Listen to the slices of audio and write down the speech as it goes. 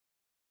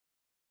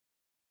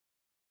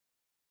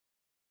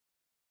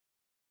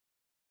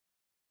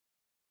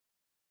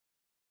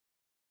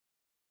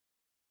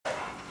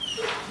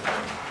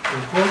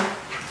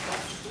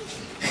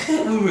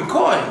we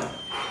recording.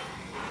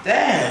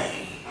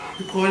 Dang.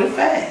 Recording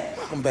fast.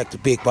 Welcome back to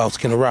Big Boss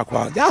Killer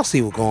Rockwall. Y'all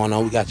see what's going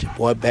on. We got your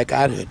boy back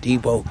out here,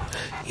 Debo.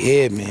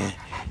 Yeah, man.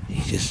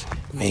 He's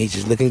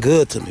just looking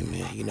good to me,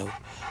 man. You know,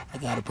 I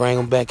gotta bring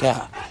him back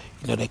out.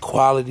 You know, that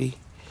quality.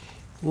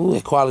 Ooh,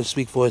 that quality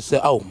speak for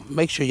itself. Oh,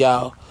 make sure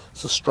y'all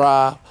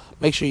subscribe.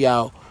 Make sure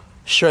y'all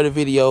share the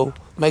video.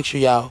 Make sure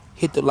y'all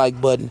hit the like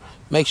button.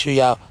 Make sure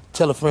y'all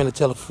tell a friend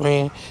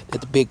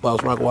that the Big Boss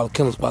Rockwall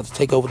Killer's about to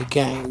take over the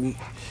game.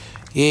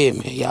 Yeah,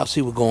 man. Y'all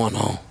see what's going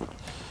on.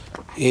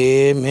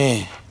 Yeah,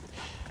 man.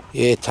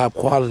 Yeah, top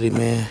quality,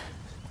 man.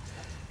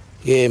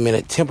 Yeah, man,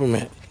 that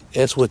temperament.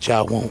 That's what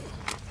y'all want.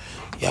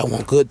 Y'all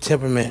want good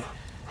temperament.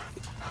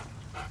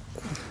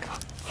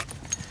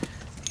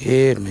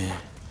 Yeah, man.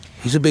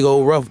 He's a big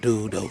old rough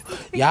dude, though.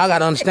 Y'all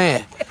gotta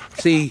understand.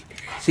 See,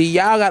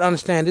 y'all gotta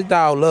understand, this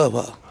dog love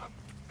her.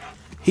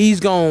 He's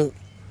gonna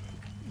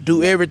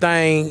do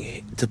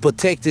everything to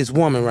protect this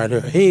woman right here.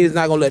 He is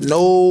not gonna let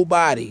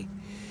nobody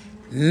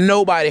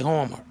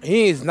harm her.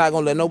 He is not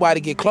gonna let nobody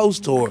get close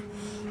to her.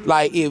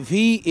 Like if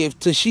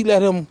she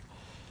let him,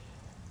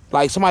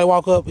 like somebody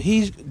walk up,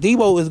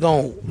 Debo is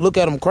gonna look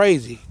at him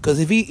crazy. Cause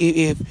if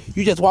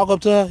you just walk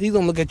up to her, he's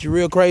gonna look at you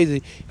real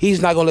crazy.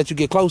 He's not gonna let you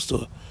get close to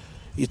her.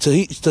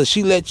 Till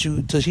she let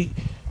the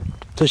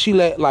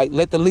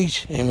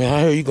leash. And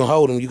I hear you can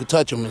hold him, you can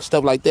touch him and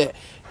stuff like that.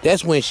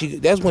 That's when he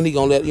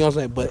gonna let, you know what I'm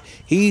saying? But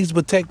he's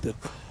protective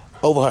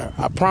over her.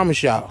 I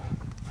promise y'all,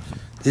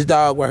 this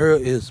dog right here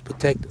is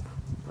protective.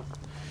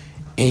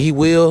 And he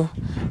will,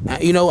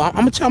 you know,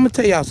 I'm gonna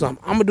tell y'all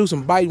something. I'm gonna do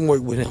some biting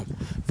work with him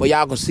for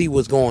y'all can see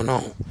what's going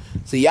on.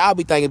 See, y'all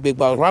be thinking Big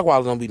Boss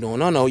Rockwall don't be doing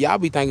no. Y'all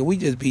be thinking we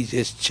just be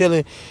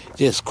chilling,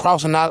 just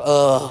crossing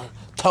out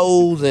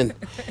toes and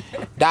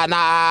dotting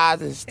our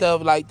eyes and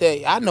stuff like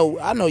that. I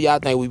know y'all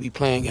think we be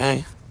playing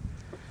game.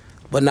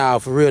 But nah,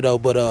 for real though.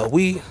 But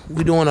we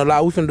doing a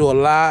lot. We finna do a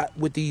lot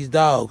with these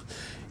dogs.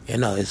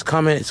 And it's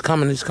coming.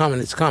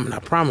 I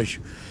promise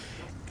you.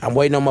 I'm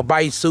waiting on my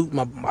biting suit.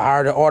 I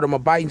already ordered my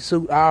biting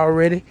suit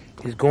already.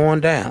 It's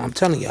going down. I'm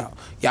telling y'all.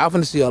 Y'all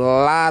finna see a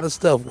lot of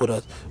stuff with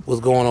us. What's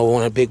going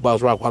on at Big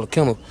Boss Rockwall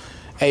Killer.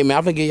 Hey man,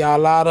 I'm finna get y'all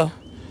a lot of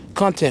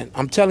content.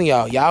 I'm telling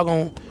y'all.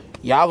 Y'all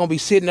gonna be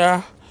sitting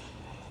there.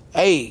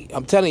 Hey,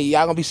 I'm telling you,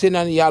 y'all gonna be sitting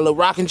there in y'all little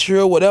rocking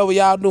chair, whatever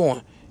y'all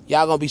doing.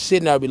 Y'all gonna be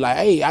sitting there and be like,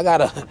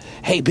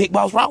 hey, Big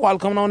Boss Rockwall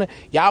coming on there.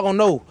 Y'all gonna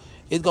know.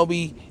 It's gonna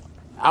be,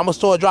 I'm gonna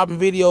start dropping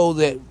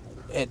videos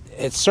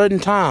at certain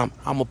time.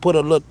 I'm gonna put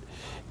a look.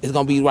 It's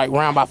gonna be right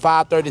around by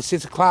 5:30,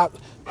 6 o'clock.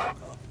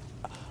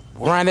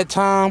 Around that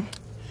time,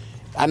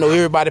 I know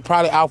everybody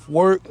probably off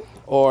work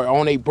or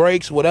on their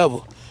breaks,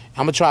 whatever.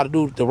 I'm gonna try to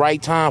do the right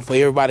time for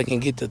everybody can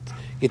get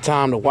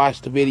time to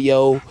watch the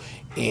video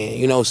and,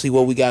 you know, see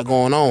what we got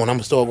going on. I'm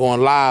gonna start going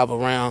live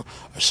around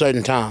a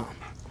certain time.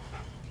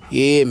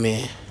 Yeah,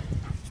 man.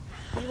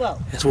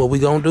 That's what we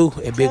gonna do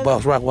at Big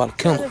Boss Rockwall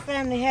Killer. Tell the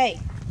family, hey.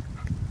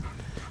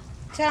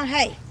 Tell them,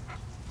 hey.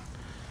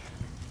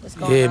 What's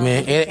going on? Yeah,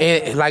 man.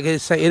 And like I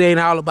say, it ain't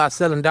all about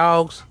selling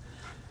dogs,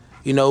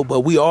 you know.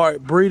 But we are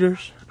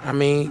breeders. I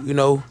mean, you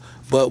know.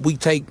 But we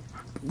take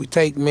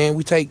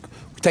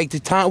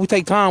time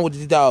with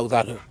these dogs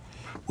out here.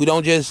 We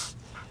don't just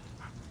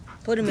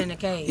put them in the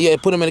cage. Yeah,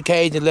 put them in the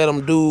cage and let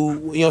them do, you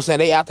know what I'm saying?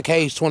 They out the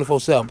cage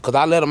 24/7 because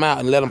I let them out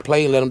and let them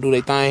play and let them do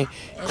their thing.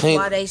 That's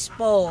why they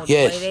spoiled the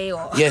way they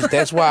are. Yes,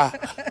 that's why.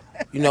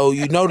 You know,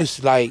 you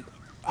notice like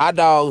our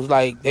dogs,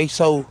 like they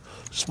so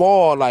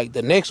spoiled. Like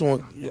the next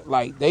one,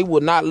 like they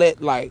would not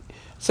let, like,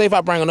 say if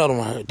I bring another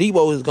one here,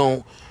 Debo is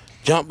gonna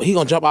jump. He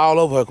gonna jump all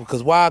over her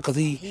because why? Because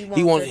he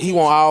want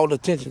all the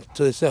attention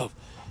to himself.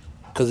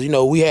 Cause you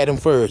know we had him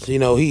first. You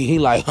know he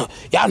like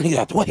y'all niggas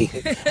out the way.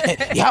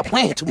 Y'all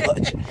playing too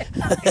much.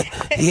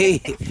 Yeah,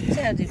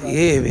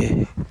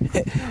 man.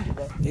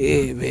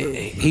 Yeah, man.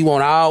 He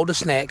want all the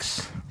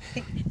snacks.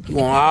 He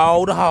want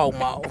all the hog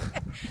maw.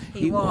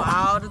 He want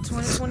all the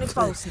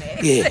 2024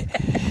 snacks. Yeah.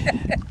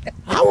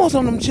 I want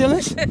some of them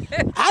chillings.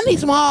 I need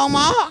some hog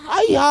maw.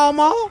 I eat hog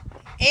maw.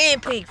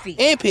 And pig feet.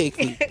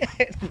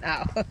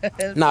 No.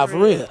 Nah, for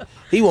real.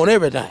 He want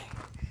everything.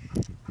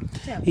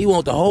 He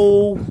want the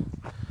whole.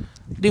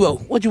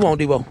 Debo, what you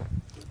want, Debo?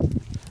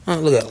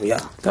 Look at him,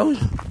 y'all. Told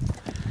you.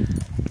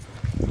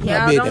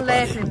 Y'all don't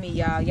laugh at me,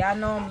 y'all. Y'all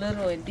know I'm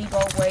little and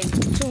Debo weighs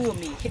 2 of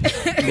me.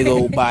 Big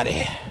old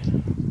body.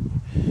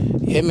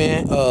 Yeah,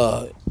 man.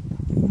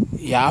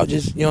 Y'all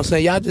just, you know what I'm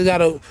saying? Y'all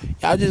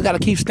just gotta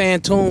keep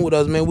staying tuned with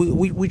us, man.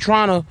 We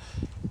trying to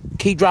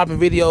keep dropping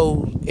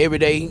videos every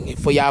day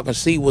for y'all can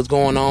see what's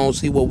going on,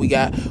 see what we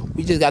got.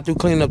 We just got through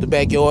cleaning up the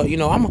backyard. You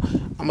know, I'm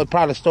gonna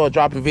probably start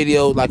dropping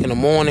videos like in the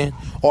morning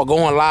or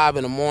going live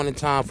in the morning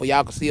time for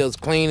y'all can see us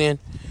cleaning,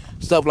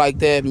 stuff like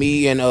that.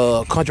 Me and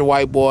Country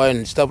White Boy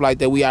and stuff like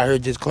that. We out here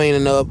just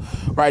cleaning up.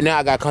 Right now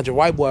I got Country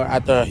White Boy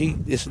out there. He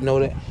just know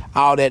that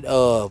all that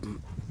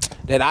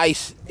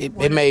ice,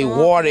 it made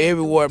water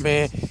everywhere,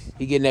 man.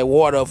 He getting that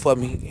water up for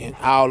me and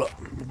all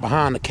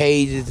behind the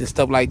cages and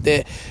stuff like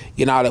that.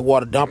 Getting all that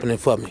water dumping it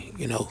for me,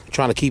 you know,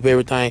 trying to keep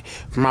everything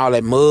from all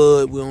that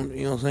mud. We don't,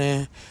 you know what I'm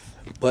saying?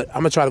 But I'm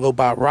gonna try to go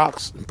buy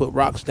rocks and put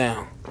rocks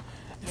down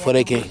before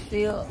they can.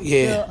 Still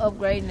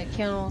upgrading the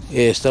kennels.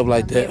 Yeah, stuff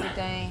like that.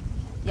 Everything.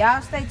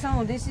 Y'all stay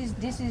tuned. This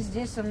is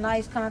just some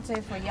nice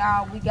content for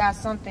y'all. We got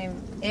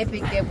something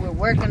epic that we're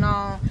working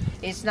on.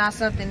 It's not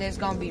something that's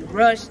gonna be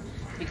rushed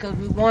because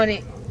we want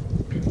it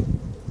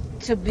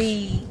to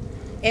be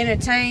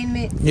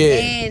entertainment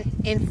and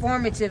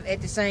informative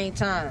at the same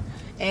time.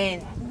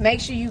 And make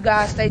sure you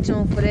guys stay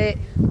tuned for that.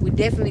 We're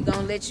definitely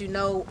gonna let you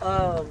know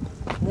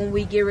when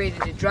we get ready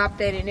to drop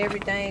that and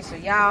everything. So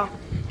y'all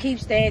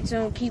keep staying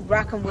tuned, keep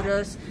rocking with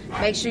us.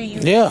 Make sure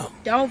you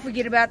don't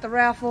forget about the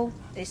raffle.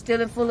 It's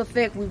still in full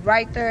effect. We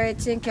right there at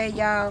 10K,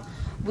 y'all.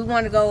 We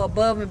want to go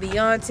above and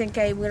beyond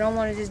 10K. We don't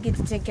want to just get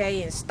to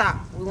 10K and stop.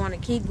 We want to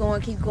keep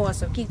going, keep going.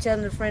 So keep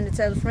telling a friend to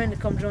tell a friend to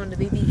come join the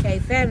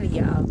BBK family,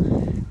 y'all.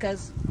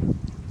 Because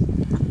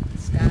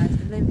sky's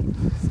the limit.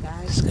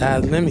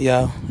 Sky's the limit,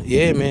 y'all.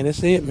 Yeah, man,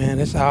 that's it, man.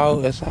 That's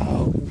all.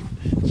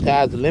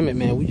 Sky's the limit,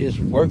 man. We just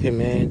working,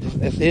 man.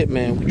 That's it,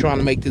 man. We trying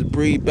to make this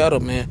breed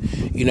better, man.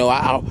 You know,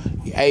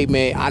 hey,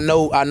 man, I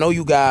know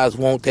you guys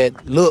want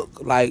that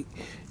look like,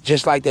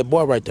 just like that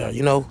boy right there,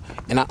 you know.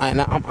 And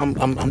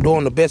I'm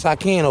doing the best I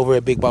can over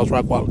at Big Boss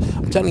Rockwall.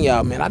 I'm telling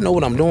y'all, man, I know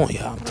what I'm doing,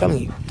 y'all. I'm telling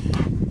you,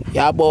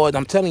 y'all boys.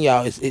 I'm telling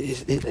y'all,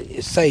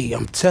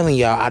 I'm telling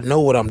y'all, I know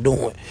what I'm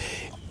doing.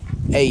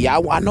 Hey,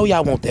 y'all, I know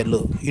y'all want that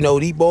look. You know,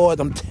 these boys,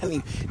 I'm telling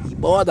you, these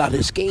boys out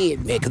here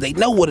scared, man, because they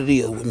know what it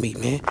is with me,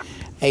 man.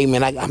 Hey,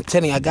 man, I'm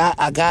telling you,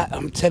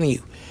 I'm telling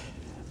you,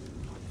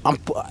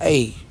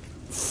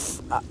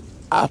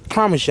 I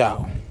promise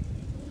y'all,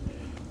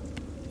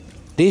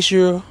 this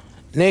year,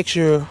 next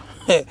year,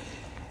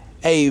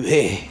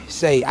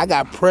 hey, I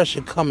got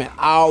pressure coming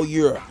all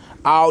year,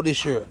 all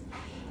this year,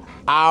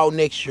 all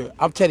next year.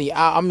 I'm telling you,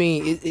 I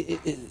mean,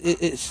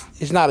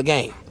 it's not a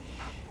game.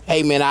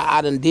 Hey, man,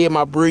 I done did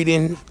my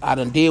breeding. I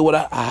done did what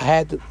I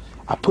had to.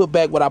 I put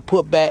back what I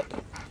put back,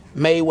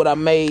 made what I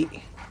made.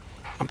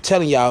 I'm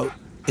telling y'all,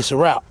 it's a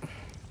wrap.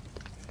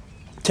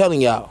 I'm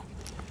telling y'all,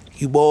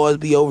 you boys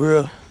be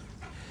over here,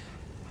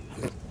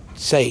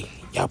 say,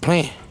 y'all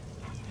playing.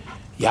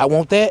 Y'all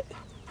want that?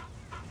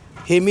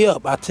 Hit me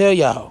up. I tell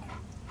y'all,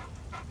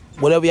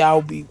 whatever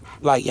y'all be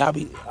like, I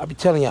be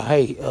telling y'all,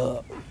 hey,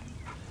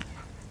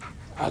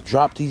 I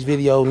drop these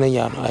videos and then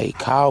y'all know, hey,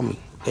 call me.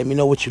 Let me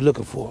know what you're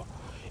looking for.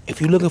 If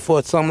you're looking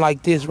for something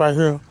like this right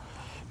here,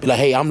 be like,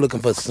 hey, I'm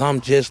looking for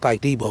something just like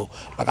Debo.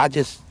 Like I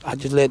just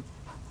let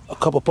a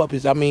couple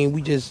puppies. I mean,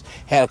 we just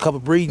had a couple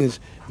breedings.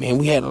 Man,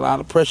 we had a lot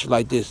of pressure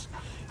like this,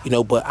 you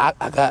know. But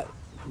I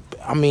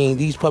mean,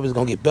 these puppies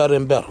gonna get better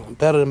and better,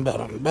 better and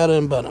better, better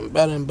and better,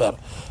 better and better.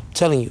 I'm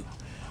telling you,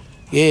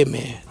 yeah,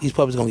 man, these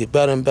puppies gonna get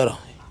better and better.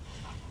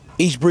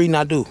 Each breeding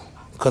I do,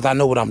 cause I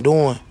know what I'm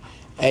doing.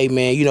 Hey,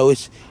 man, you know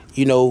this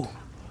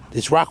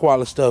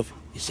Rockwaller stuff.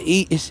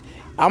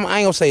 I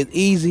ain't gonna say it's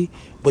easy,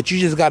 but you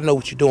just gotta know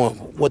what you're doing,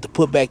 what to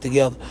put back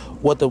together,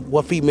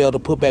 what female to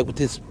put back with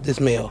this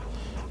male.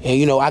 And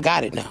you know, I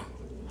got it now.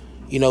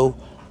 You know,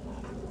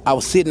 I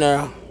was sitting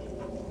there,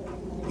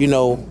 you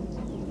know,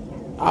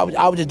 I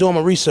was just doing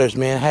my research,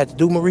 man. I had to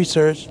do my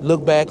research,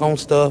 look back on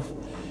stuff,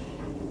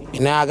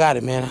 and now I got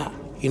it, man.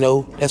 You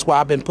know, that's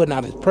why I've been putting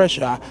out this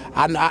pressure.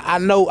 I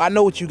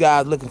know what you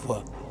guys looking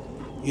for.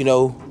 You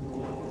know,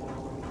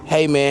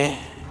 hey, man,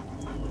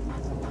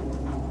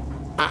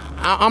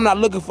 I'm not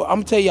looking for, I'm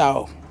gonna tell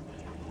y'all,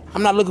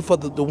 I'm not looking for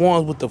the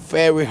ones with the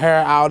fairy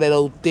hair, all that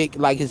old thick,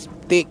 like it's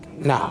thick.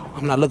 Nah,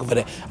 I'm not looking for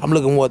that. I'm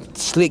looking for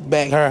slick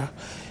back hair,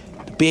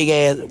 the big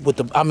ass with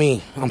the,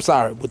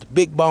 with the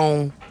big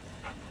bone,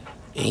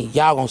 and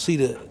y'all gonna see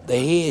the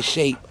head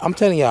shape. I'm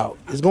telling y'all,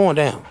 it's going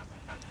down.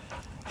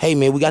 Hey,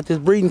 man, we got this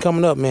breeding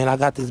coming up, man. I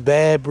got this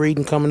bad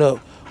breeding coming up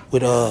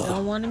with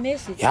Don't want to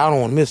miss it. Y'all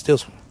don't want to miss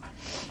this one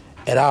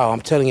at all.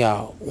 I'm telling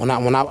y'all, when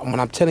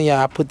I'm telling y'all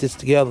I put this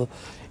together,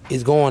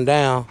 it's going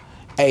down.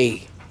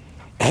 Hey,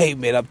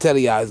 man, I'm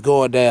telling y'all, it's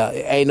going down.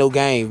 It ain't no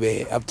game,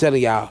 man. I'm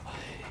telling y'all.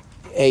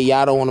 Hey,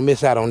 y'all don't want to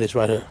miss out on this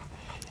right here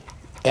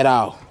at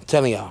all. I'm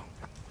telling y'all.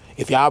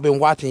 If y'all been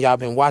watching, y'all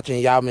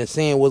been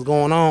seeing what's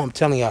going on, I'm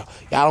telling y'all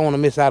don't want to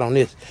miss out on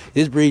this.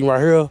 This breeding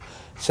right here,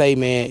 say,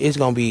 man, it's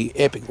going to be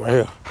epic right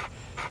here.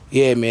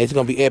 Yeah, man, it's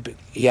going to be epic.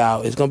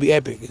 Y'all, it's going to be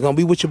epic. It's going to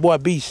be with your boy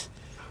Beast.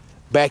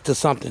 Back to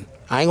something.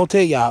 I ain't gonna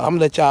tell y'all. I'm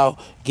gonna let y'all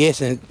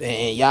guess and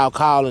y'all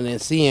calling and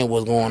seeing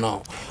what's going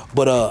on.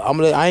 But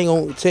I ain't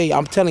gonna tell you.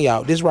 I'm telling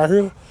y'all, this right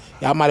here,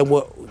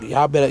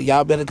 y'all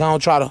better go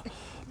and try to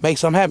make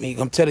something happen.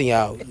 I'm telling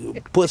y'all,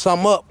 put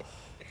something up,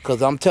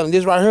 cause I'm telling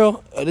this right here,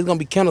 this gonna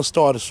be kennel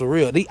starters for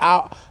real.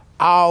 All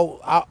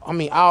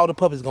the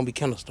puppies gonna be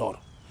kennel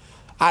starters.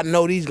 I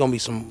know these gonna be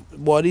some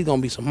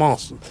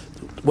monsters.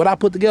 What I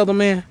put together,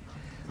 man,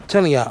 I'm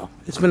telling y'all,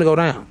 it's finna go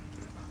down.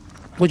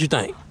 What you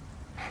think?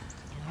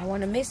 I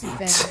want to miss it,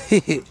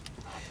 family.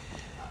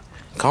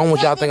 Come on,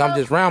 y'all think I'm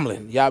just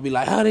rambling. Y'all be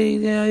like, how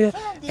did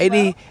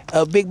Hey,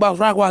 Big Boss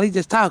Rockwall, he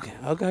just talking,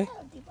 okay?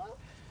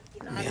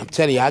 Man, I'm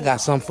telling you, I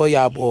got something for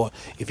y'all, boy.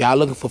 If y'all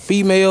looking for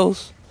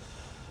females,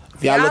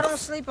 y'all don't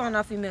sleep on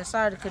our females.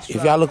 Sorry to cut you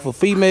off. If y'all look for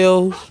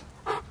females,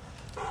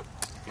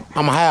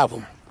 I'ma have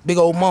them. big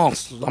old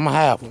monsters. I'm gonna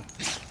have them.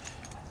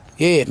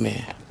 Yeah,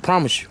 man.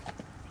 Promise you.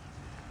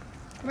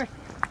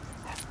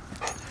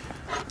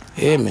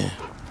 Yeah, man.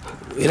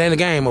 It ain't a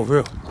game over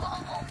here.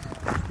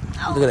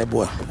 Look at that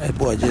boy. That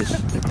boy just,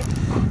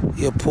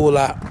 he'll pull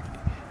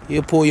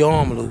your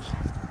arm loose.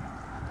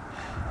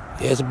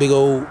 Yeah, it's a big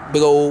old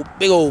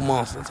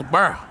monster. It's a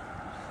bear.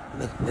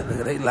 Look,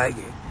 they like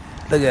it.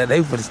 Look at it.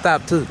 They finna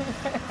stop too.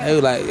 They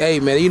was like, hey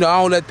man, you know,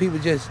 I don't let people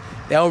they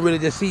don't really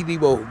just see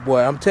Debo.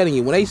 Boy, I'm telling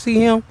you, when they see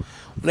him,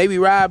 when they be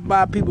riding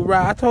by, people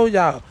ride. I told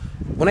y'all,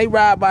 when they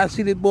ride by and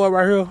see this boy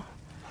right here,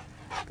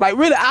 like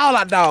really all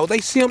our dogs, they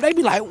see him, they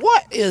be like,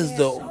 what is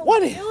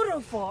what is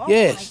beautiful?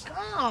 Yes. Oh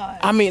my God.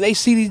 I mean, they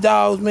see these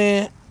dogs,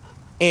 man,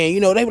 and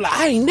you know, they be like,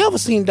 I ain't never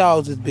seen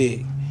dogs this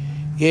big.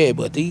 Yeah,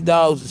 but these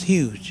dogs is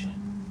huge.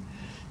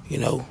 You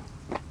know.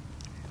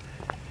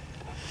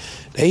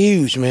 They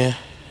huge, man.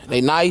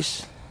 They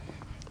nice.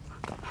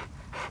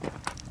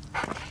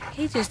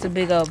 He's just a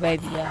big old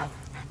baby, y'all.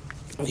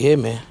 Yeah,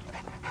 man.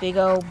 Big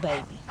old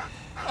baby.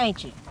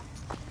 Ain't you?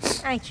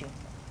 Ain't you?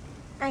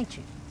 Ain't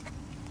you?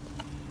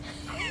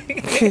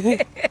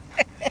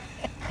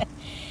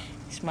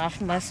 It's my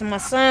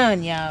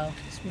son, y'all.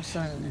 It's my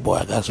son. Boy,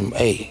 I got some.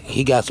 Hey,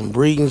 he got some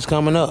breedings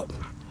coming up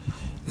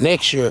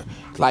next year.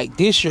 Like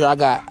this year, I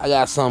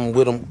got something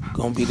with him.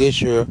 Gonna be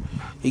this year.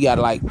 He got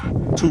like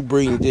 2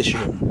 breedings this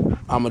year.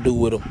 I'm gonna do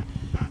with him.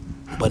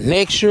 But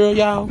next year,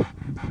 y'all,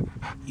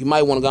 you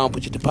might want to go and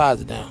put your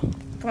deposit down.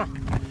 Come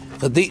on.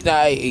 Cause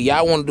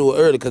y'all want to do it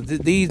early, cause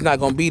these not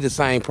gonna be the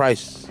same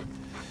prices.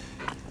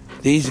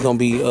 These gonna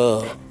be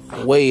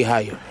way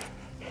higher.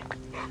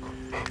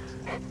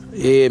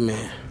 Yeah,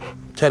 man.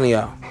 I'm telling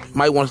y'all, you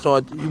might want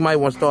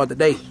to start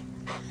today,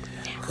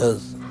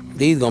 cause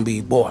these gonna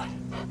be boy.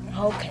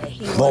 Okay.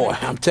 Boy,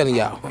 I'm telling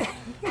y'all,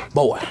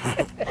 boy.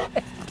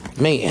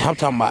 Man, I'm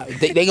talking about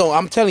they go.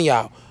 I'm telling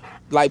y'all,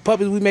 like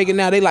puppies we making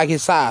now, they like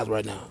his size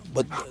right now.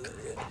 But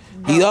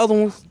these other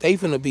ones, they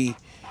finna be.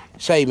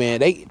 Say, man,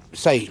 they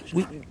say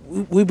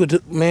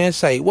man.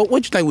 Say, what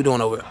you think we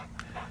doing over here?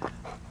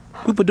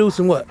 We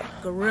producing what?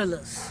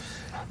 Gorillas.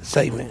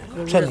 Say, man.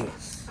 I'm telling you.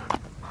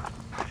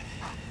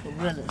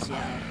 Gorillas, y'all.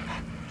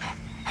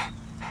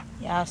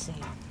 Y'all see.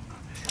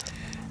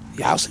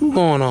 Y'all see what's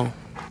going on.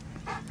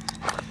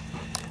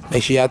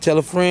 Make sure y'all tell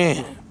a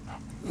friend.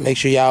 Make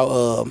sure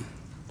y'all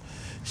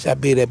should I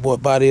be that boy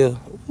body?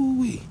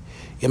 Ooh-wee.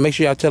 Yeah, make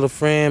sure y'all tell a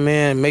friend,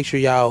 man. Make sure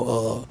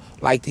y'all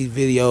like these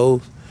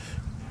videos,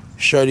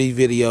 share these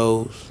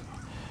videos,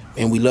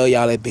 and we love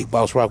y'all at Big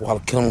Boss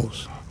Rockwaller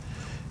Kennels.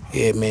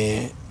 Yeah,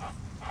 man.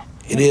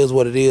 It is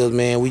what it is,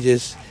 man. We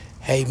just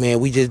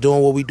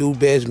doing what we do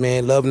best,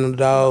 man. Loving the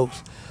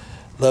dogs,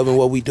 loving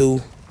what we do,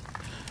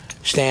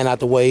 staying out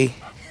the way.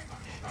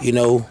 You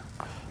know,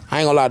 I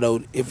ain't gonna lie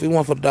though. If it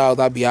weren't for the dogs,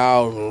 I'd be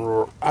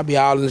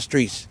all in the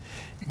streets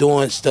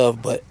doing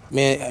stuff. But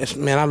man,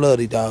 I love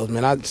these dogs,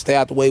 man. I stay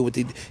out the way with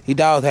these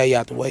dogs. Have you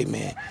out the way,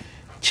 man.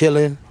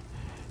 Chilling,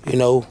 you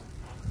know.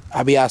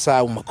 I be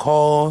outside with my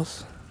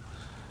cars,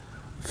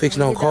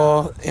 fixing on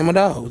cars, and my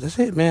dogs. That's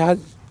it, man.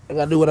 I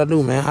gotta do what I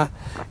do, man.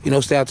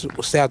 Stay out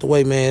the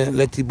way, man.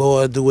 Let these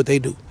boys do what they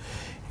do.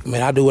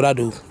 Man, I do what I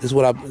do. This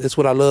is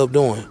what I love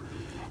doing.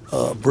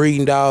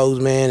 Breeding dogs,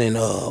 man, and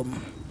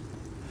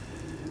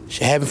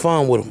having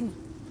fun with them.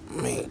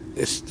 I mean,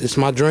 it's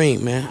my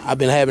dream, man. I've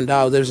been having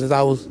dogs ever since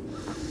I was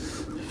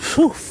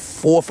 4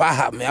 or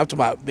 5, man. I'm talking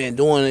about been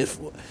doing it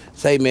for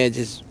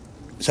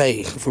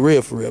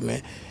real,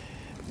 man.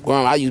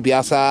 Growing, I used to be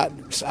outside,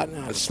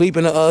 sleep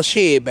in the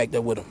shed back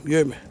there with them. You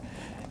hear me?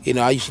 You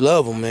know, I used to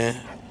love them,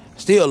 man.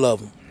 Still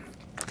love them.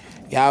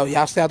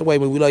 Y'all stay out the way,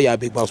 man. We love y'all,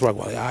 Big Boss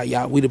Rockwaller.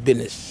 Y'all, we the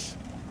business.